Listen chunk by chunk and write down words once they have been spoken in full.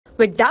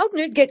With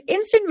Doubtnut, get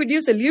instant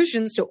video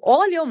solutions to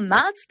all your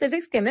maths,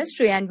 physics,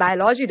 chemistry, and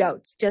biology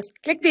doubts. Just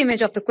click the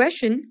image of the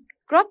question,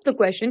 crop the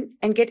question,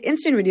 and get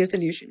instant video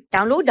solution.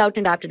 Download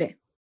Doubtnut app today.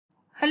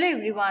 Hello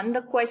everyone,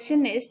 the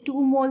question is 2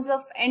 moles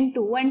of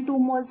N2 and 2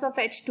 moles of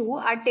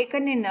H2 are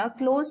taken in a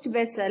closed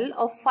vessel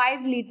of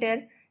 5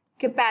 liter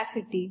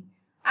capacity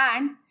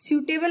and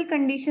suitable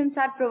conditions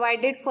are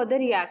provided for the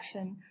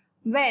reaction.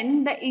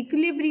 When the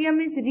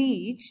equilibrium is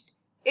reached,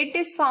 it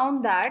is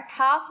found that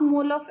half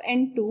mole of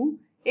N2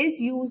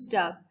 is used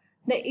up.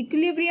 The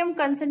equilibrium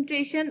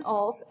concentration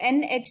of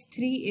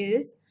NH3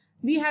 is,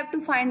 we have to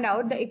find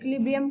out the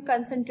equilibrium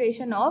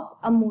concentration of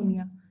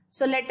ammonia.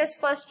 So let us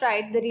first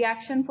write the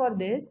reaction for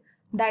this,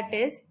 that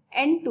is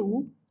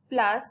N2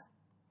 plus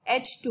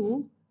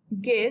H2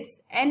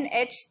 gives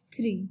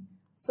NH3.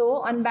 So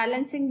on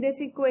balancing this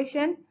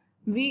equation,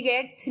 we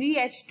get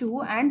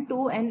 3H2 and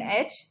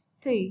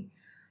 2NH3.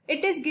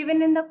 It is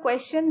given in the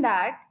question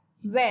that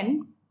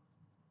when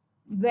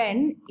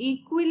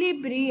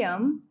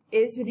equilibrium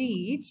is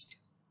reached,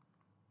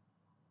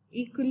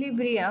 it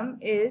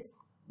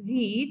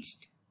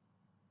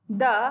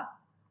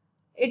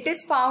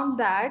is found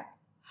that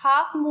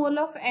half mole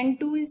of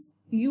N2 is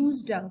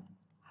used up.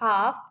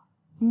 Half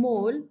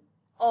mole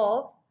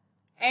of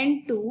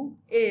N2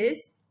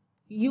 is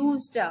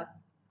used up.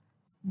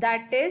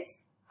 That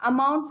is,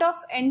 amount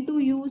of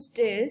N2 used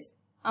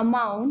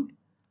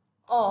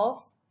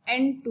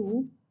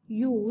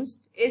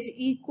is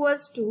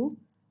equals to,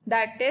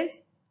 that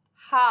is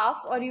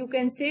half, or you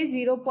can say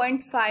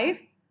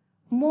 0.5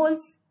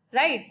 moles,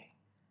 right?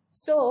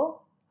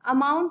 So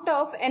amount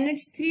of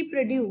NH3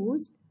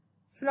 produced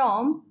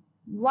from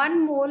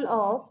 1 mole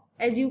of,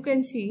 as you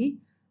can see,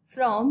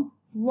 from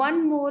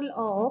 1 mole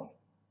of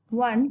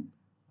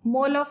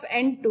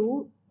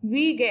N2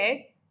 we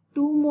get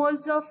 2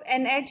 moles of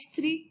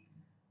NH3.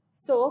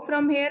 So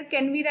from here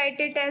can we write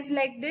it as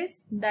like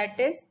this, that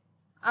is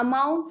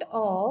amount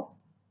of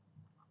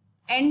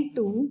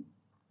N2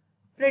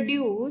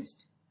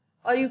 produced,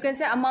 or you can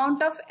say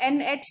amount of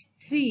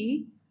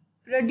NH3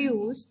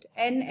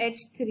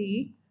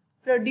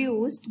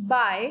 produced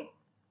by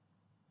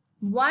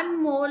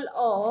 1 mole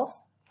of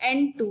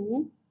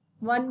N2.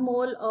 1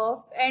 mole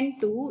of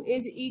N2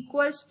 is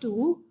equals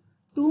to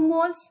 2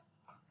 moles,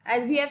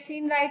 as we have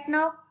seen right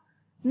now.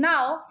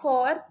 Now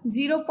for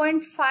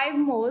 0.5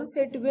 moles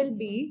it will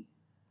be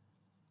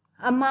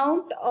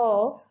amount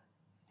of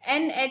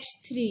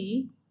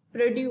NH3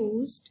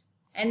 produced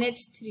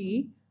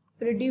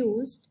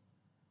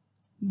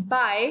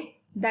by,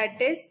 that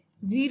is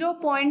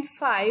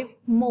 0.5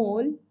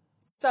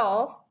 moles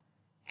of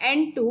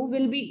N2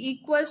 will be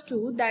equals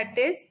to, that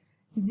is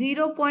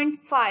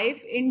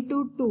 0.5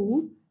 into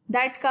 2,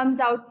 that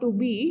comes out to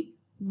be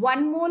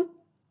 1 mole,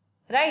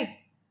 right?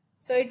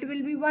 So it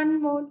will be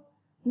 1 mole.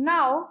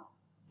 Now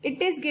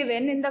it is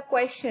given in the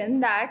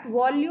question that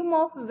volume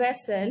of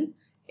vessel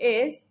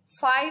is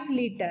 5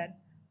 liter.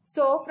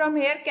 So from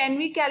here can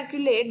we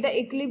calculate the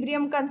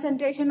equilibrium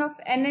concentration of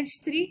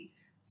NH3?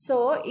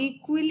 So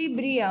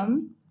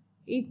equilibrium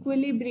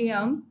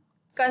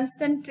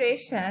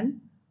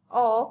concentration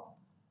of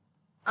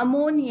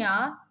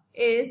ammonia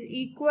is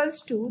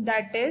equals to,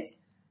 that is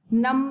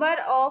number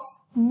of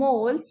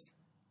moles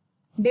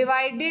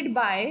divided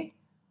by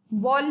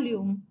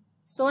volume.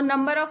 So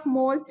number of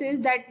moles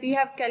is that we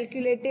have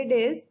calculated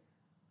is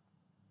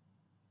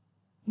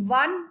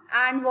 1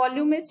 and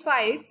volume is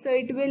 5. So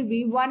it will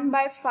be 1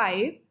 by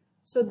 5.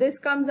 So this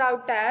comes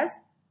out as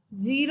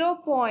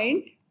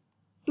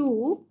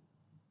 0.2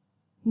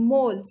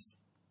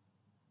 moles.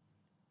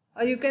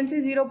 Or you can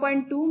say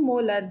 0.2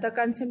 molar. The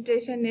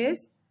concentration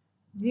is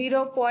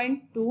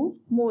 0.2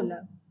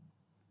 molar.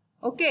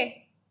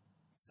 Okay.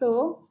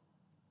 So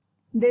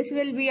this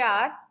will be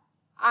our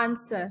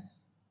answer.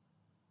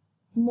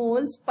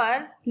 Moles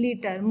per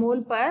liter.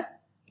 Mole per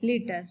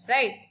liter.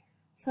 Right.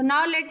 So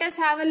now let us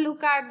have a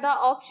look at the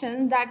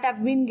options that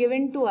have been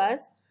given to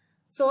us.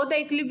 So the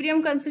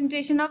equilibrium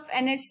concentration of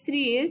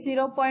NH3 is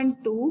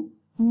 0.2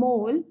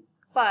 mole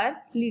per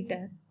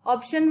liter.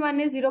 Option 1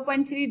 is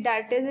 0.3,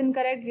 that is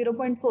incorrect.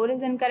 0.4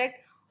 is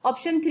incorrect.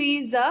 Option 3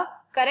 is the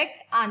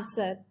correct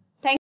answer.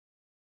 Thank you.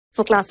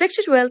 For class 6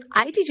 to 12,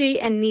 IIT JEE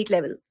and NEET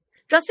level.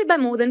 Trusted by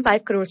more than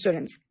 5 crore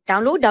students.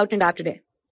 Download Doubtnut app today.